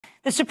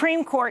The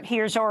Supreme Court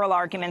hears oral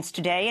arguments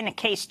today in a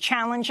case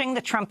challenging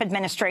the Trump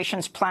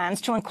administration's plans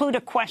to include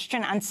a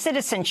question on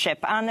citizenship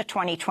on the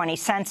 2020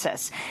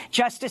 census.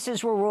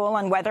 Justices will rule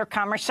on whether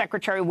Commerce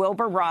Secretary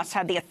Wilbur Ross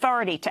had the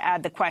authority to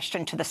add the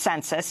question to the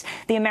census.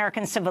 The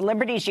American Civil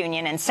Liberties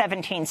Union and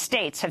 17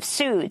 states have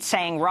sued,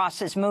 saying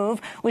Ross's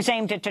move was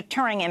aimed at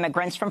deterring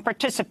immigrants from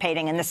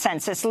participating in the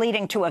census,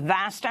 leading to a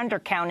vast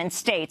undercount in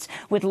states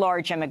with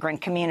large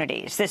immigrant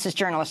communities. This is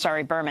journalist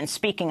Ari Berman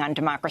speaking on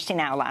Democracy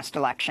Now! Last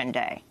Election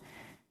Day.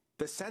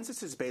 The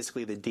census is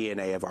basically the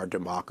DNA of our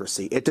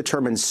democracy. It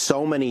determines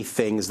so many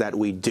things that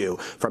we do,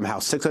 from how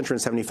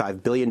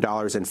 $675 billion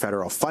in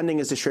federal funding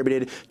is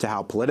distributed, to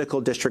how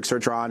political districts are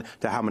drawn,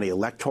 to how many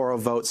electoral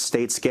votes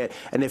states get.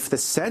 And if the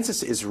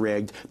census is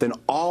rigged, then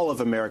all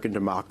of American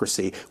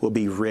democracy will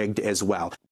be rigged as well.